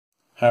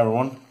Hi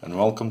everyone, and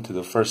welcome to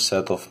the first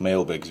set of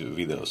Mailbag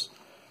videos.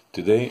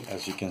 Today,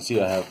 as you can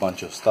see, I have a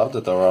bunch of stuff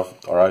that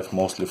arrived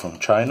mostly from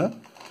China,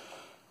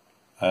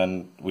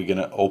 and we're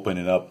gonna open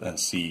it up and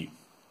see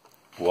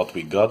what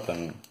we got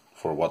and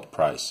for what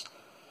price.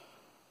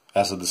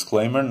 As a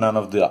disclaimer, none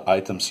of the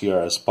items here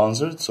are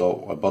sponsored,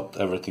 so I bought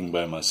everything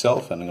by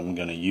myself and I'm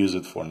gonna use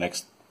it for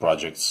next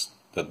projects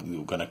that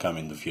are gonna come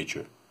in the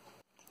future.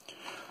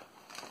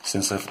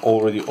 Since I've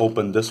already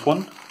opened this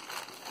one,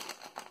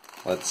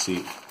 let's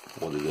see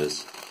what it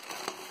is.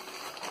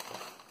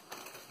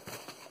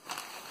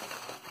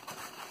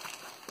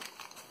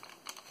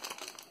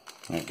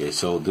 Okay,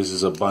 so this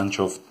is a bunch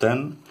of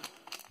 10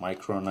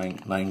 micro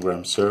 9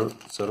 gram servo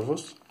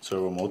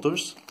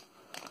motors.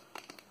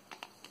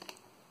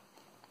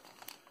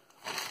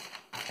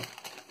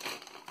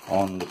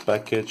 On the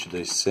package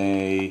they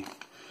say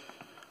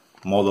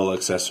model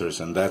accessories,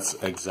 and that's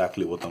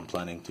exactly what I'm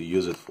planning to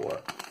use it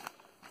for,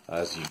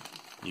 as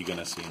you're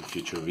gonna see in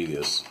future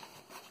videos.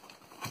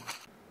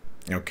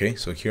 Okay,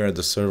 so here are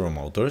the servo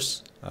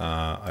motors.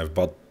 I've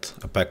bought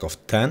a pack of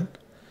 10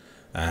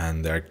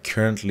 and they're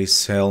currently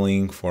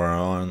selling for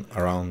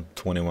around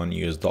 $21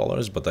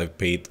 US, but I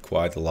paid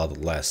quite a lot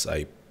less.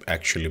 I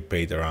actually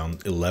paid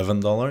around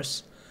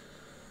 $11,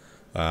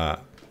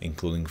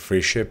 including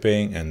free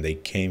shipping, and they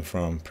came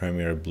from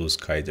Premier Blue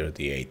Sky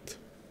 38.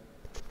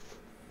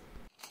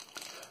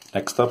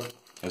 Next up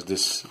is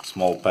this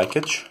small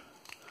package.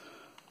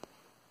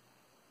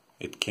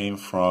 It came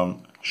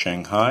from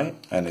Shanghai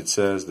and it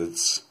says that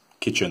it's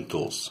kitchen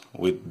tools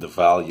with the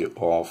value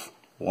of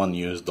 $1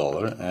 US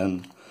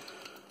and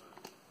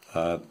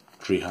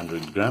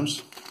 300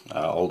 grams,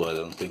 although I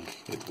don't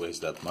think it weighs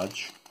that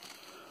much.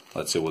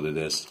 Let's see what it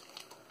is.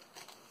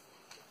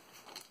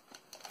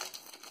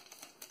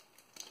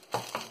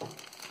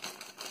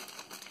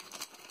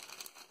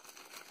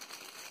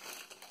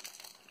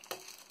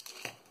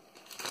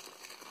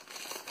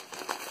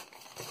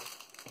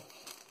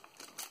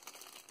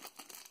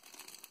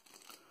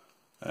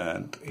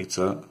 And it's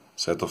a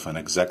set of an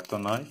Exacto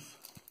knife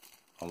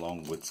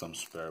along with some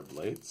spare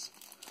blades.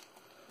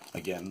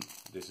 Again,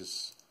 this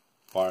is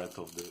part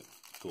of the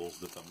tools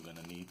that I'm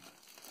gonna need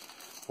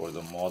for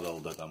the model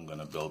that I'm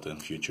gonna build in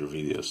future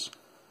videos.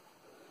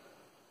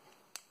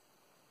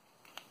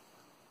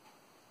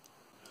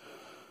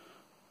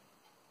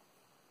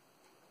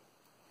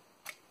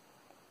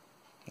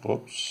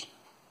 Oops,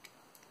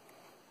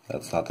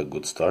 that's not a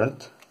good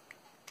start.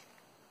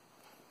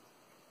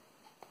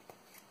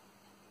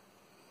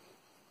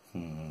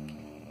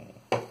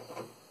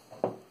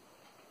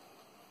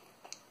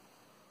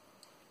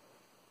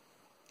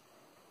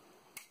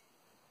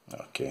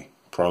 Okay,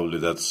 probably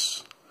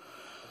that's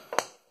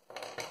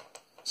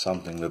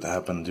something that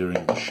happened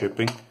during the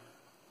shipping.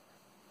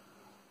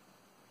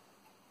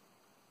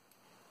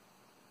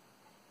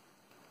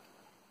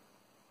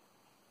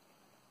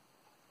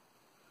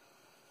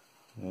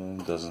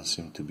 And doesn't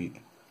seem to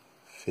be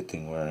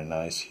fitting very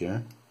nice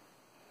here.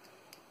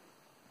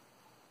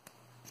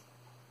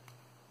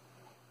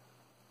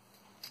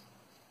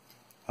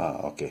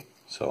 Okay,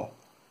 so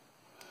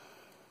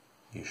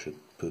you should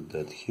put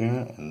that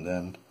here and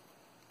then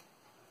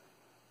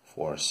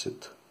force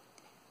it.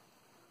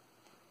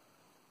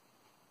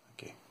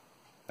 Okay,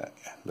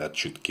 that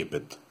should keep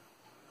it.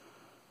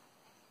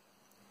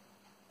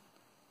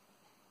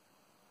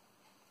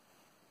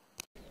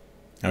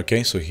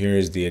 Okay, so here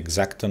is the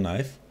Exacto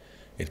knife.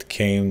 It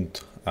came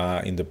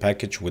in the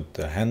package with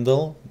the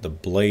handle, the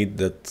blade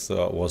that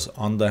was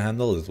on the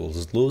handle, it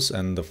was loose,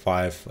 and the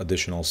 5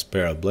 additional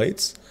spare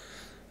blades.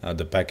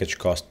 The package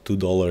cost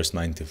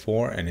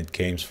 $2.94 and it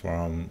came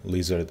from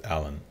Lizard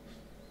Allen.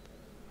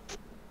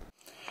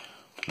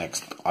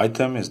 Next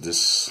item is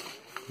this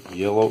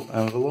yellow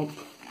envelope.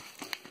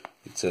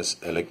 It says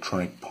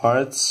electronic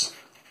parts,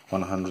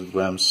 100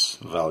 grams,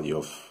 value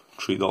of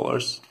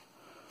 $3.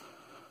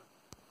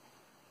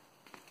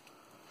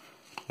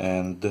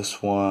 And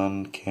this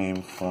one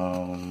came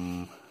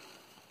from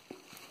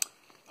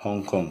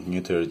Hong Kong,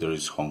 New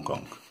Territories, Hong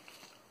Kong.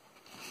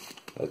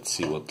 Let's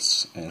see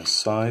what's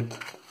inside.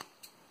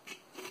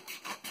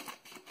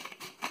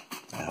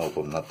 I hope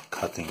I'm not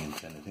cutting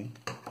into anything.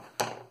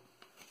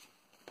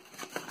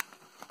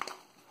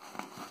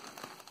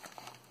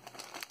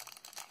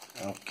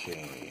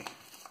 Okay,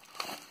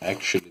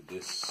 actually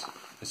this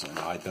is an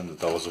item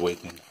that I was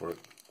waiting for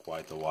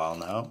quite a while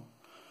now,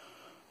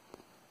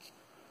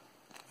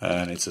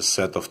 and it's a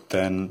set of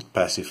 10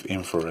 passive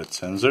infrared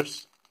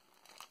sensors.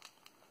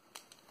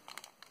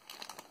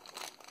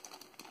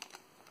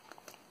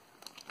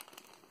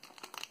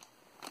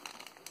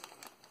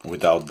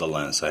 Without the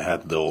lens, I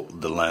had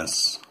the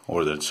lens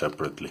ordered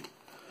separately.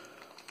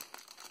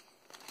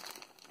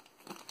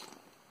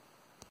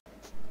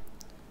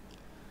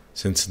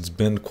 Since it's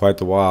been quite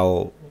a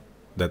while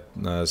that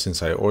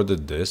since I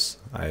ordered this,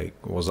 I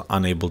was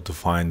unable to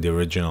find the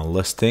original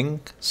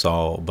listing.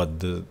 But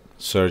the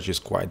search is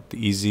quite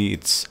easy.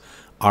 It's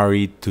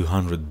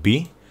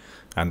RE200B,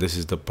 and this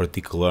is the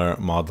particular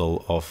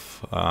model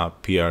of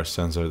PR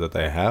sensor that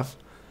I have.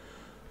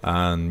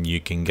 and you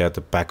can get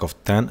a pack of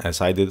 10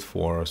 as I did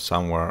for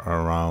somewhere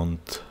around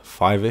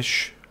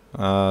 5-ish,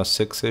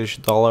 6-ish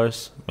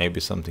dollars, maybe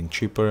something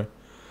cheaper.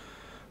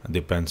 It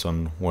depends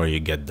on where you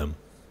get them.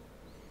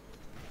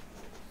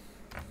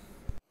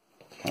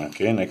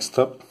 Okay, next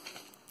up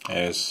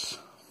is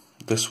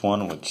this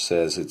one, which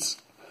says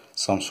it's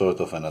some sort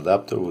of an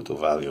adapter with a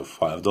value of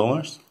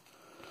 $5,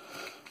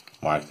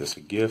 marked as a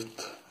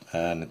gift,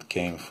 and it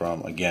came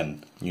from,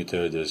 again, New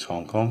Territories,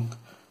 Hong Kong,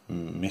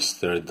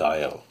 Mr.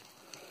 Dial.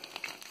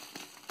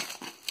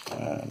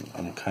 And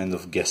I'm kind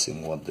of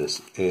guessing what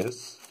this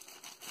is.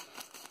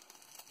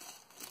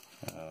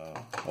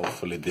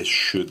 Hopefully this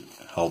should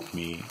help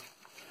me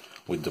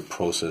with the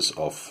process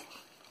of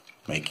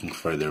making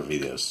further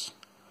videos.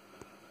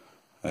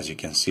 As you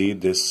can see,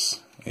 this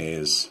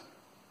is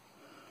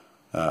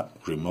a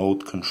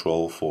remote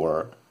control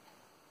for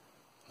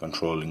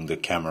controlling the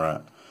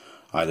camera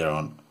either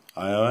on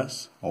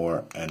iOS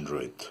or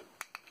Android.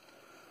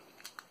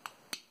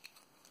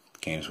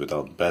 It comes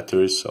without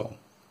batteries, so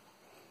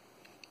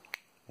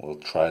we'll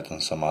try it on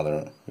some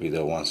other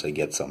video once I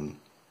get some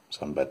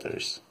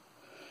batteries.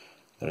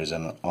 There is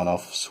an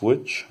on-off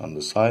switch on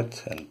the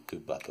side and 2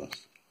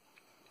 buttons.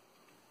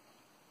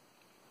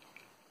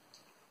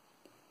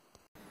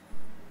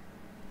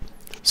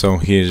 So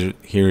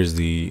here's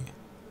the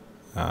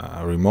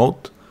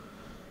remote.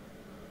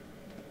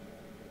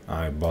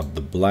 I bought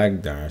the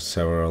black. There are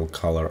several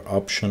color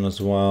options as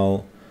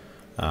well,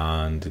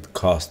 and it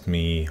cost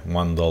me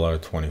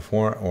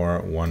 $1.24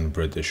 or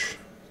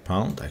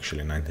 £1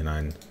 actually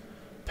 99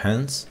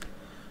 pence,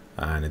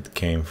 and it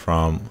came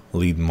from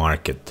Lead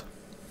Market.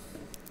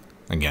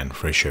 Again,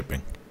 free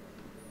shipping.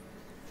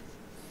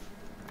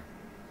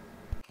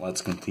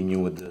 Let's continue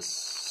with the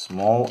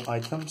small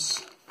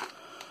items.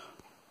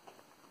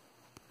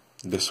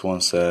 This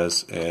one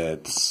says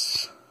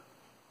it's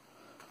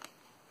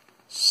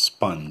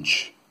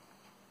sponge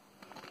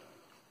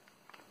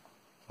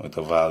with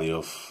a value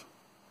of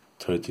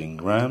 13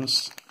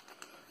 grams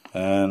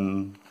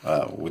and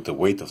with a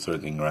weight of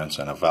 13 grams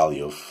and a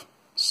value of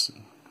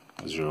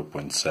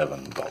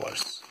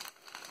 $0.7.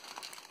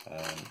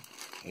 And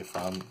if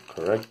I'm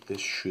correct, this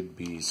should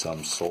be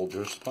some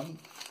soldering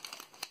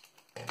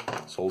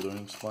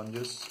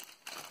sponges.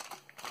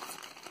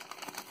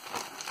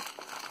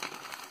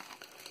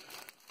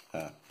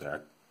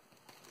 They're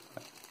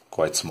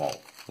quite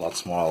small, a lot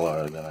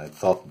smaller than I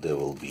thought they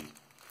will be.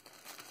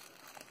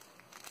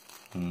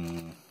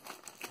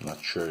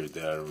 Not sure if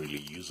they are really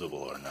usable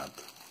or not.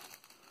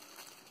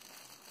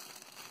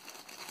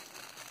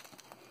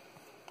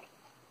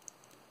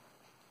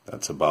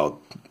 That's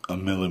about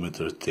 1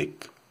 millimeter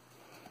thick.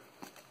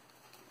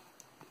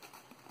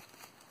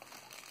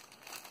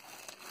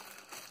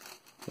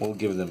 We'll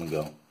give them a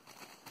go.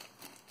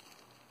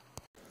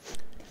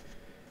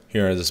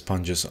 Here are the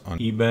sponges on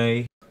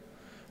eBay.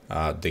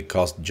 They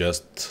cost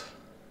just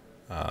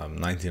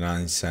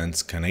 99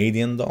 cents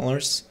Canadian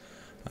dollars,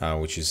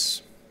 which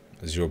is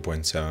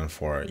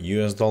 0.74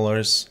 US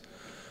dollars.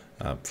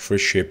 Free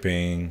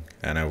shipping,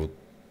 and I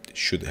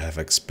should have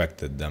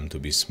expected them to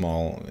be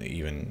small.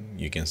 Even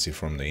you can see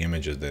from the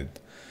images that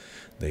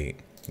they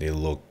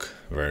look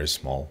very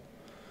small.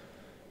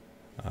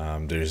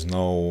 There is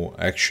no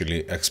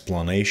actually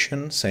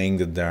explanation saying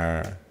that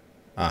there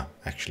are.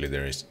 Actually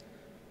there is.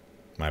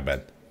 My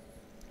bad.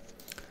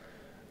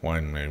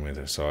 1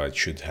 millimeter, so I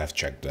should have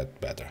checked that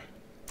better.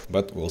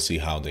 But we'll see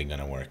how they're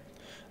gonna work.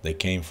 They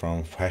came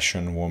from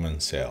Fashion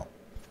Woman Sale.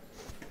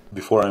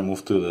 Before I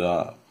move to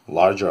the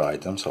larger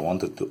items, I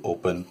wanted to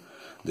open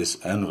this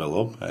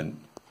envelope, and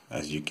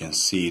as you can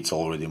see, it's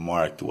already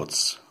marked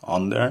what's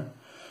on there.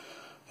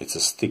 It's a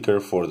sticker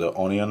for the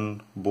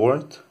Onion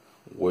board,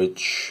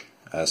 which,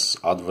 as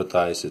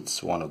advertised,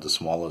 it's one of the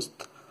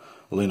smallest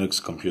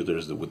Linux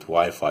computers with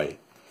Wi-Fi.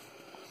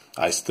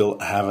 I still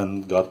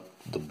haven't got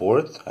the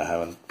board. I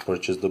haven't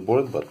purchased the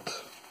board,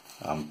 but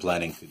I'm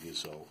planning to do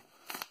so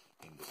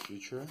in the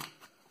future.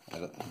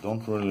 I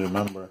don't really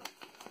remember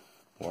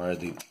where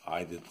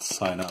I did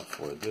sign up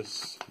for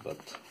this,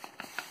 but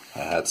I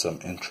had some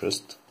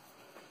interest.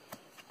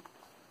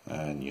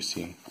 And you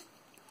see,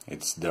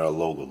 it's their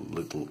logo,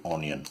 Little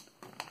Onion.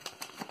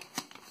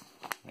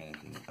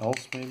 Anything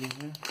else maybe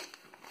here?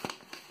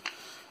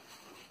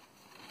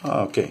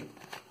 Okay,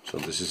 so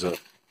this is a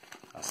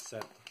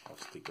set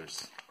of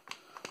stickers.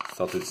 I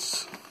thought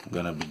it's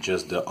gonna be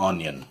just the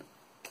onion.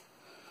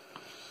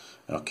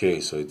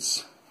 Okay, so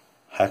it's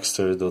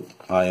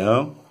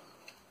Hackster.io.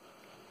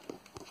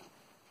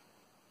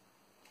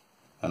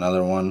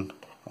 Another one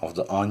of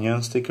the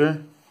onion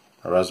sticker,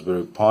 a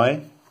Raspberry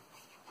Pi,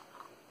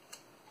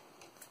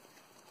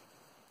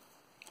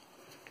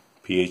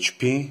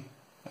 PHP,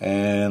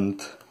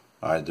 and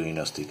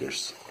Arduino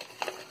stickers.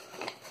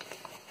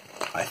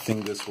 I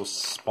think this was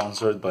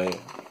sponsored by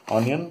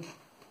Onion.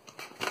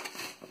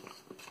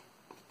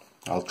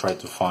 I'll try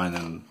to find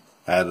and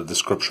add a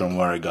description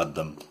where I got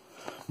them.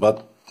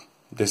 But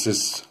this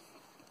is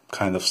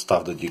kind of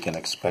stuff that you can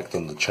expect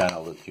on the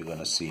channel that you're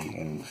gonna see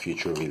in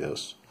future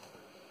videos.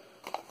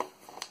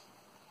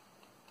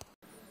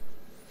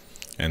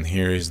 And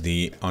here is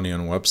the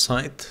Onion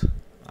website,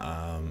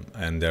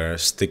 and there are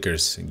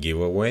stickers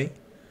giveaway.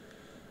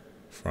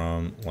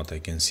 From what I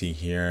can see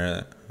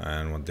here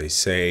and what they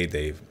say,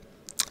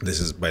 this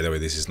is, by the way,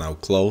 this is now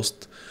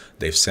closed.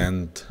 They've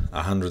sent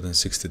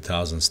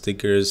 160,000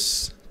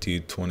 stickers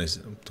to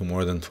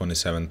more than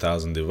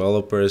 27,000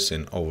 developers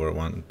in over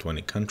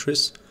 120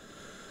 countries.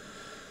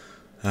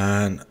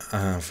 And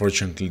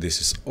unfortunately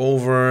this is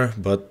over,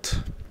 but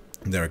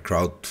their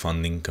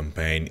crowdfunding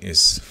campaign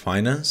is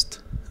financed,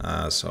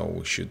 so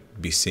we should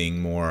be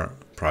seeing more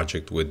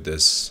projects with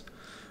this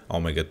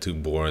Omega 2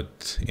 board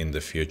in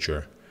the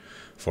future.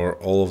 For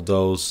all of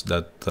those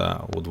that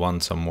would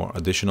want some more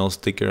additional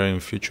sticker in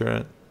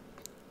future,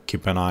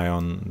 keep an eye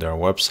on their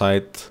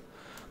website.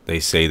 They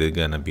say they're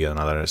gonna be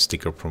another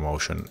sticker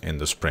promotion in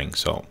the spring,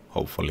 so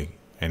hopefully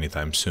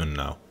anytime soon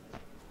now.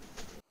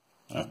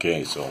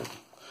 Okay, so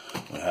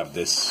we have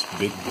this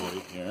big boy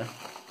here.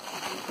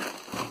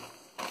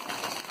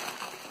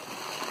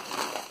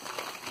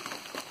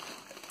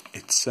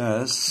 It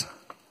says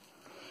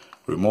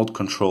remote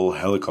control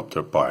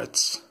helicopter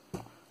parts,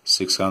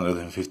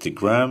 650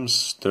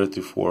 grams,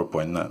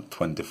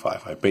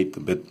 34.25. I paid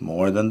a bit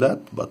more than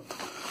that, but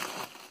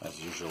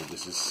as usual,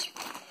 this is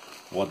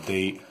what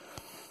they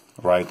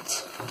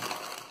write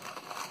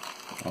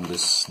on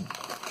this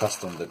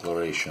custom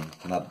declaration,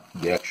 not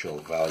the actual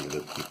value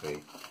that you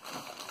pay.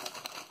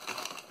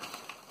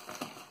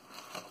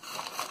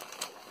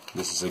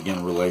 This is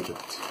again related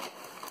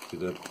to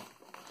the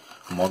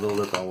model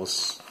that I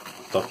was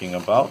talking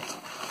about,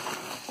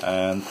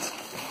 and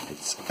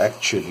it's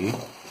actually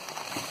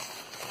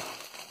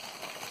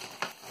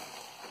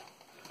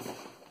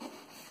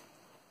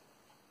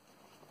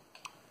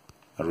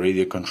a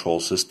radio control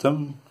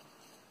system.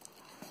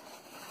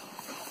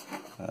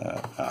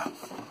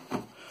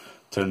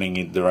 Turning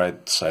it the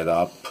right side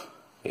up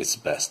is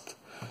best.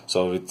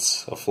 So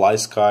it's a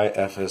FlySky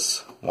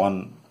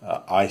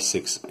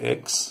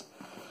FS-i6X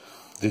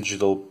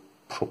digital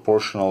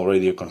proportional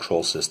radio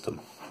control system.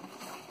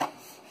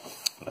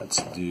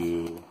 Let's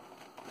do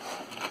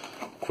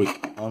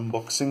quick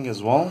unboxing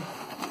as well.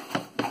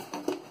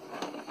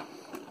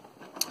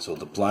 So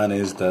the plan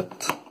is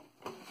that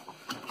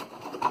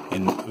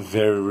in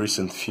very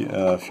recent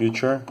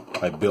future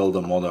I build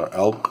a model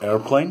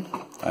airplane.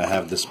 I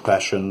have this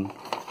passion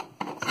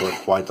for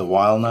quite a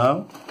while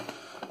now.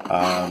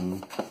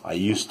 I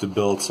used to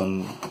build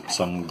some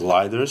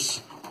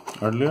gliders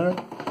earlier,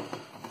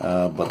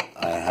 but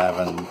I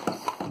haven't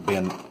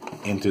been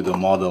into the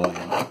modeling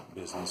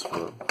business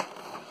for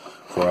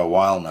a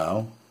while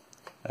now,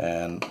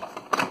 and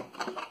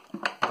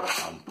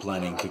I'm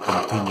planning to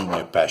continue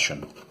my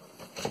passion.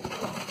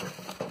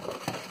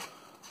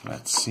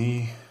 Let's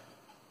see.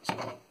 So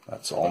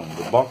that's all in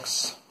the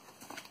box.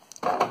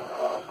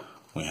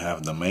 We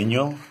have the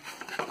manual,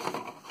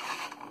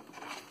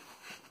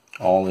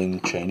 all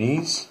in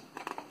Chinese.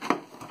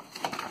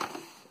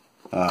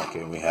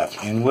 Okay, we have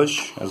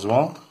English as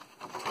well.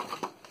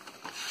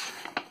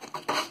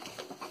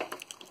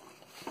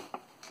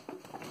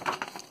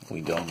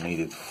 We don't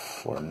need it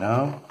for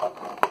now.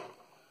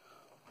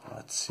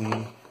 Let's see.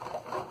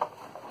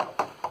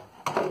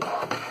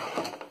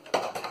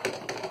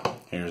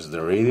 Here's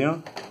the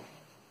radio.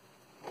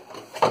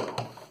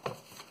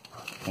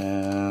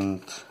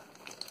 And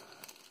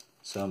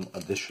some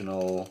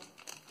additional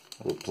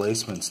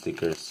replacement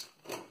stickers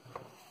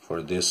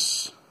for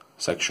this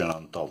section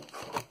on top.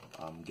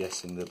 I'm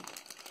guessing that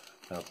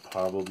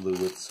probably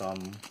with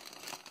some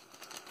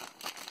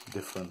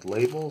different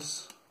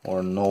labels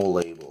or no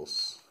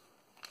labels.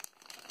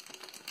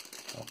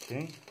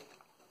 Okay,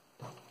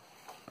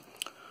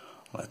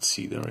 let's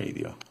see the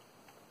radio.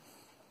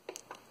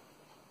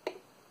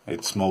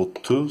 It's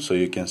mode 2, so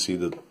you can see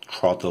the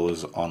throttle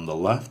is on the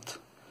left,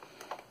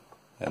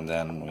 and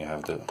then we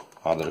have the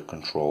other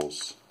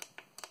controls,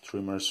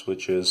 trimmer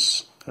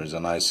switches. There's a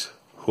nice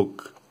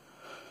hook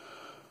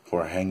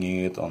for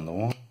hanging it on the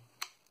wall,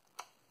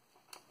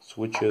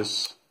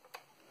 switches,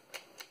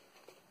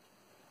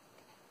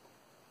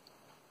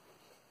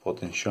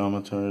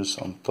 potentiometers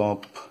on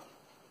top,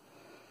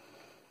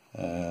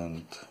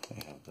 and we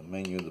have the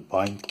menu, the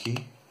bind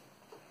key.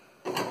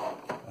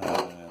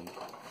 And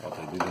what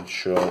I didn't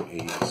show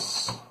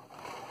is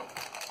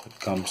it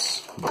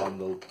comes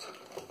bundled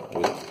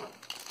with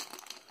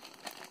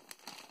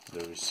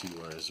the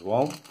receiver as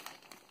well.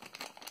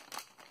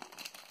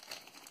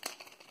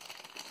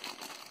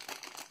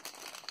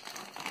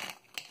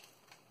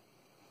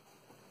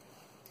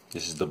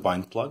 This is the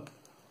bind plug,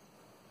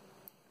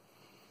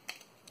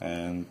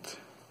 and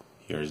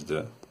here's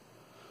the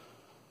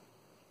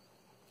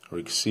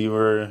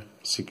receiver,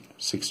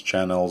 six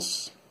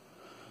channels,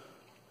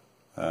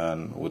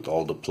 and with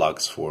all the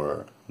plugs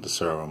for the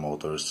servo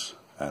motors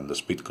and the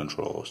speed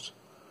controllers.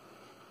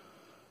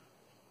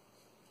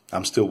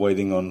 I'm still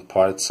waiting on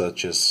parts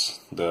such as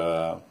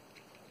the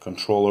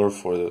controller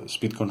for the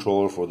speed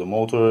controller for the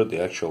motor,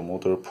 the actual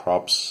motor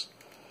props,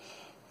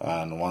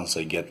 and once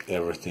I get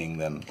everything,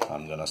 then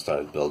I'm gonna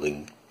start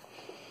building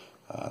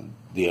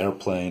the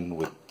airplane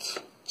with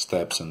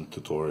steps and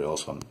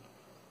tutorials on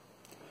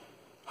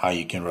how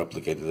you can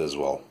replicate it as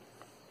well.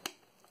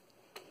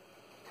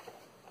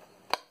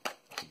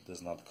 It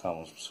does not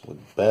come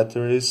with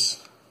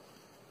batteries.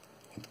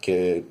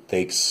 It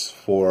takes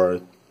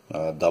 4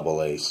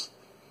 AA's.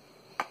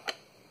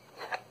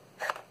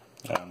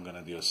 I'm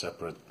gonna do a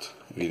separate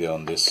video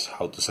on this,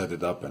 how to set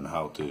it up and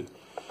how to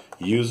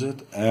use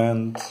it,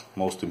 and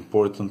most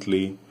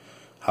importantly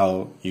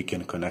how you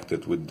can connect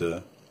it with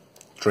the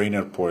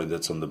trainer port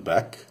that's on the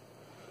back,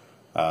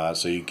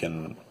 so you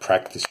can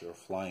practice your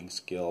flying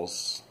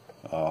skills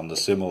on the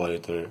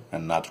simulator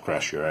and not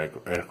crash your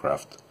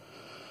aircraft.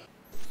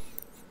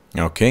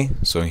 Okay,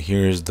 so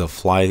here's the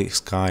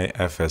FlySky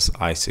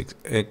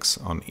FS-i6X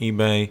on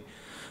eBay.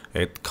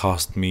 It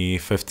cost me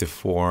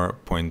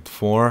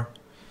 $54.4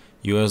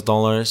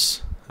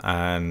 US,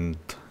 and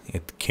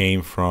it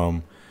came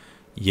from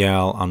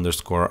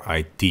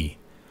Yale_IT.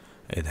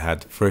 It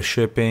had free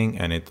shipping,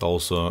 and it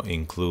also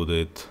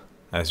included,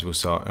 as we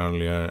saw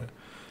earlier,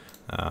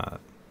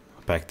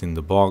 packed in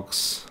the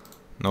box,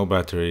 no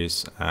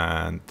batteries,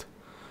 and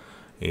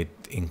it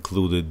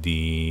included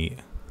the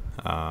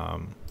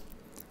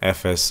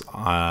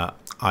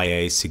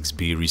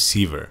FS-IA-6B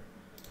receiver.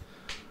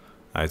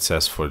 It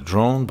says for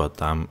drone,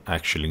 but I'm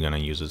actually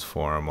gonna use it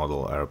for a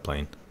model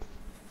airplane.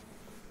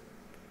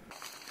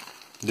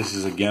 This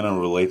is again a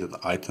related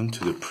item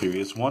to the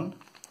previous one.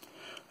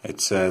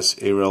 It says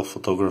aerial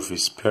photography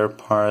spare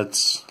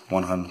parts,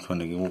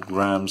 120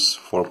 grams,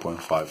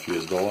 4.5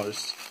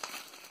 US,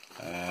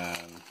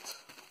 and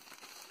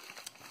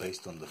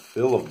based on the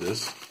fill of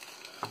this,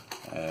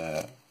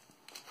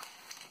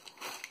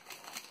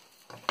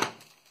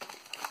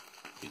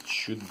 it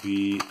should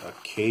be a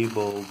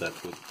cable that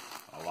would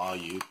allow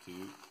you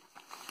to,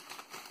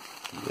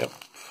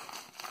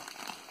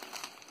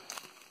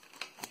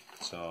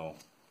 so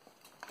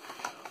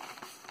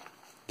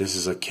this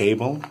is a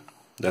cable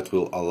that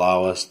will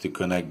allow us to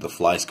connect the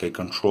FlySky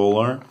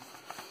controller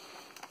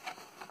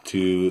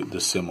to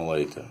the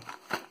simulator.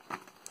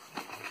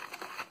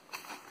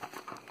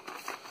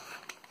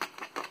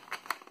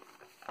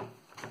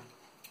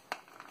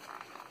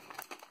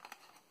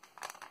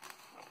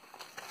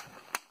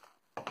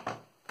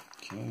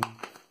 Okay.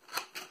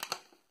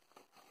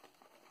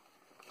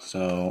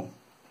 So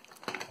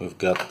we've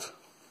got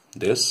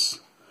this,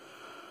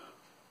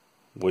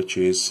 which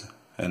is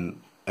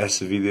an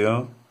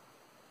S-video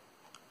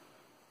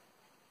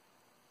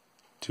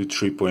to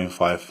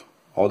 3.5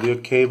 audio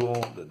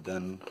cable that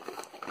then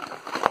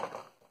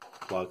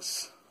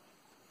plugs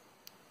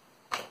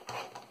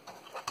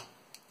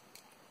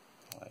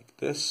like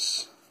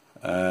this,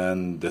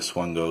 and this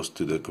one goes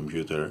to the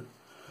computer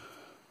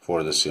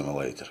for the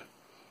simulator.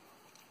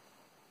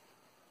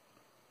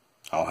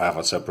 I'll have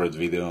a separate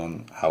video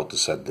on how to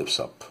set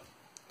this up.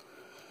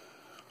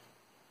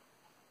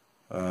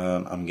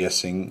 I'm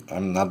guessing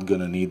I'm not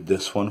gonna need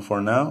this one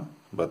for now,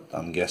 but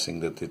I'm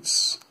guessing that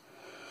it's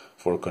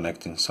for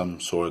connecting some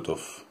sort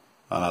of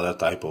another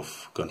type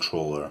of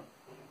controller.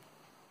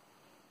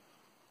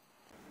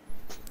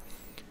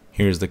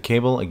 Here's the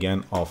cable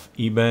again off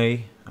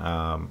eBay.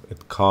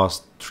 It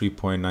cost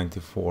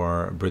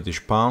 3.94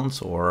 British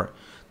pounds, or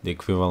the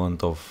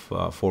equivalent of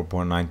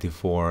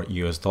 4.94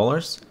 US.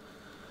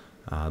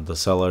 The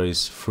seller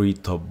is free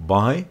to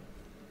buy,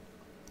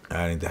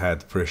 and it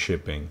had free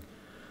shipping.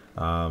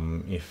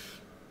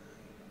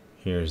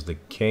 Here's the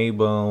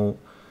cable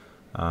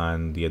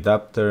and the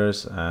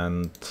adapters,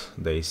 and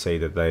they say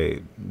that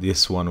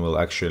this one will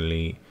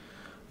actually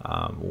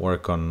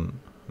work on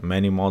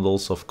many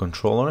models of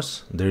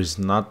controllers. There's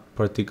not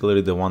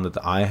particularly the one that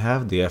I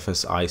have, the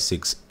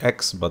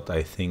FS-i6X, but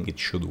I think it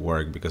should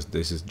work because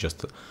this is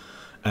just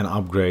an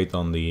upgrade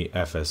on the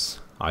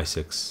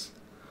FS-i6.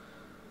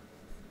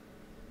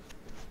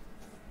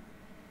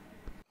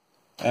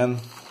 And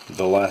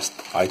the last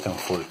item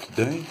for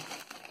today,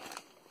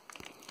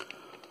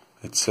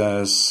 it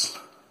says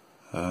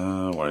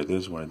where it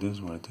is,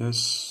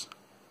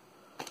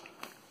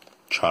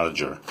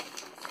 charger.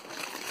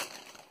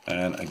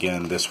 And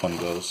again, this one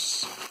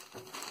goes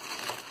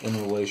in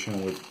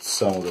relation with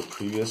some of the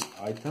previous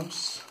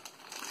items,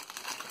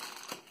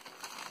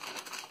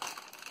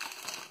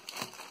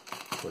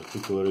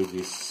 particularly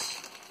this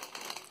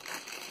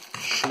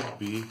should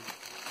be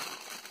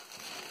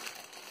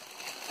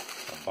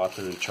a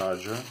battery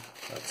charger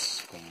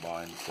that's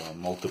combined from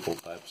multiple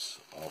types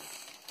of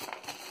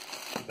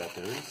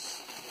batteries.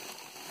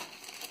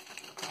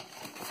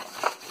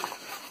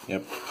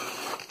 Yep,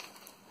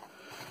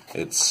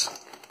 it's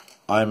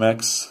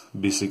iMAX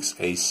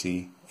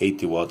B6AC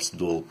 80 watts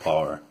dual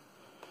power,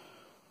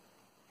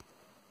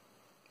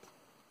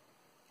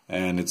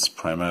 and it's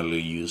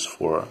primarily used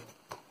for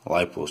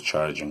LiPo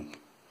charging.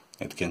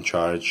 It can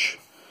charge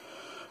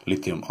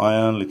lithium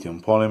ion,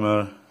 lithium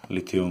polymer,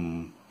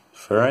 lithium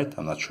ferrite,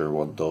 I'm not sure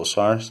what those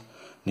are,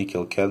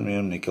 nickel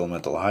cadmium, nickel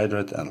metal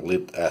hydride, and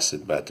lead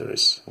acid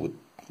batteries with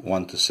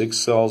 1 to 6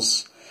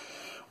 cells,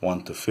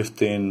 1 to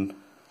 15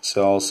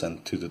 cells,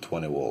 and 2 to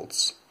 20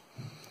 volts.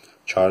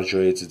 Charge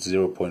rate is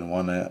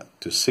 0.1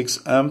 to 6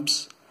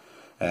 amps,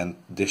 and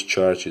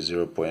discharge is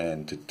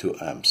 0.9 to 2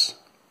 amps.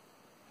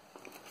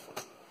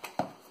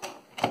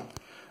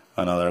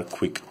 Another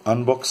quick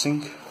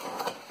unboxing.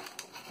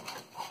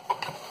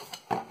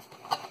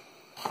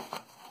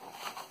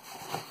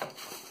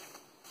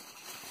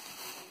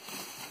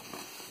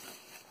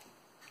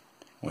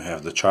 We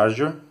have the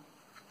charger,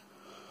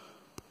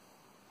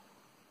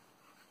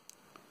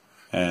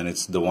 and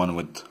it's the one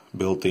with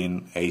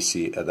built-in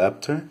AC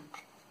adapter.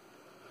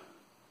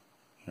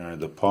 Here are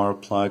the power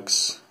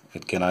plugs.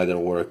 It can either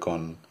work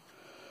on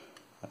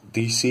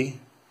DC,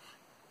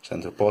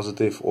 center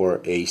positive, or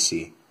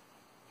AC,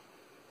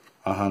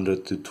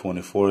 100 to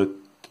 24 to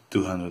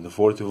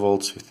 240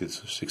 volts, 50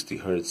 to 60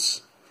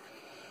 Hertz.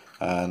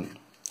 And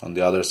on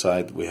the other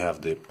side we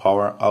have the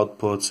power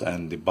outputs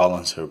and the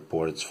balancer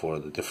ports for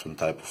the different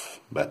type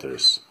of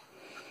batteries.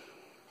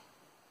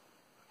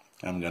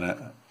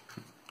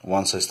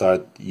 Once I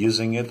start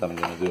using it, I'm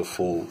gonna do a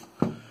full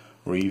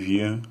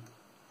review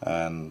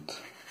and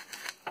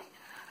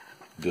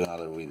do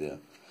another video.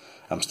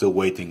 I'm still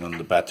waiting on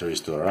the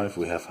batteries to arrive.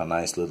 We have a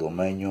nice little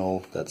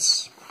manual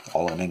that's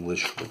all in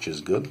English, which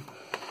is good,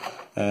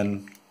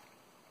 and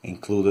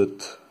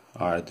included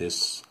are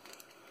these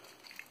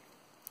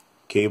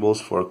cables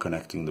for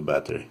connecting the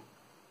battery.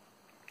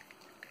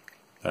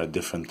 There are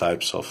different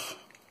types of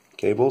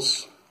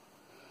cables.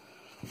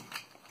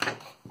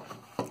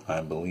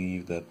 I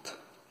believe that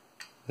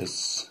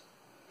this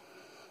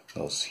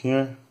goes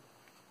here.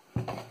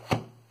 And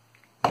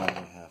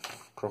we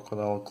have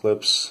crocodile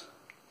clips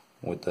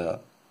with a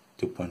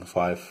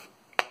 2.5,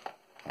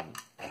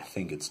 I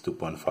think it's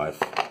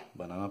 2.5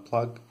 banana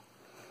plug.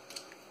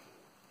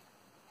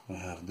 We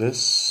have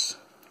this,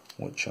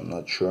 which I'm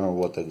not sure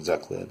what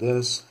exactly it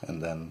is,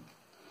 and then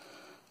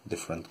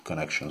different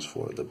connections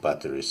for the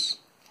batteries.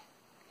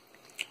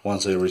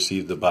 Once I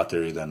receive the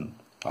battery, then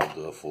I'll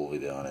do a full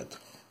video on it.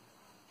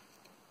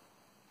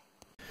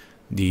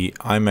 The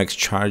iMAX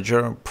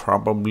charger,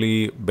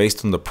 probably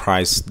based on the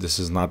price, this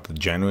is not the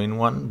genuine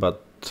one,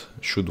 but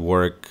should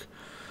work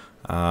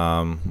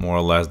more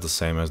or less the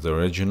same as the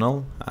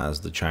original,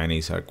 as the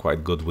Chinese are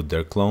quite good with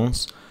their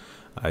clones.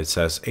 It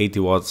says 80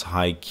 watts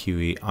high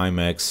QE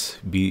iMAX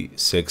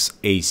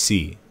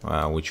B6AC,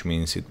 which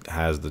means it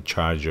has the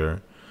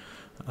charger,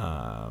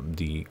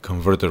 the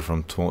converter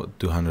from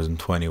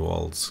 220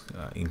 volts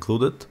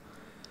included,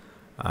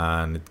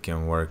 and it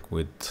can work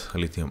with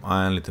lithium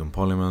ion, lithium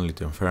polymer,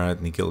 lithium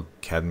ferrite, nickel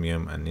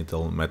cadmium, and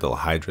nickel metal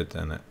hydrate,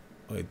 and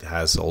it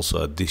has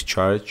also a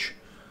discharge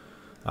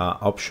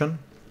option.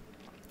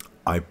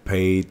 I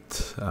paid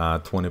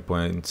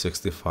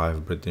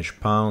 20.65 British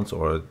pounds,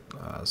 or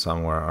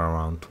somewhere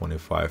around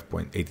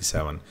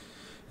 25.87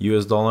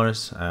 US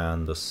dollars,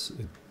 and it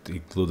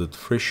included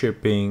free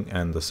shipping,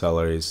 and the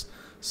seller is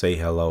Say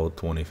Hello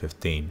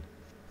 2015.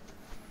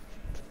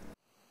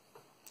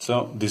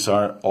 So these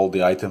are all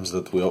the items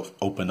that we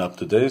opened up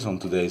today on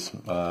today's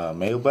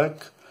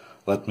mailbag.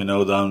 Let me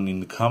know down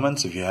in the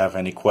comments if you have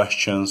any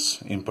questions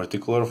in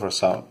particular for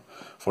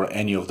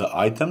any of the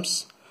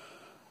items.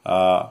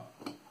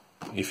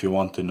 If you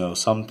want to know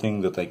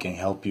something that I can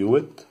help you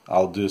with,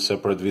 I'll do a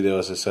separate video,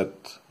 as I said,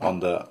 on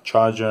the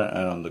charger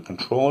and on the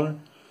controller.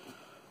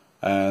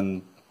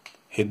 And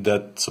hit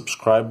that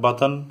subscribe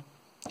button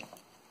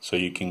so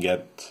you can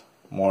get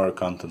more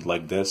content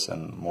like this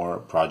and more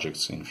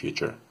projects in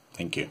future.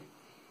 Thank you.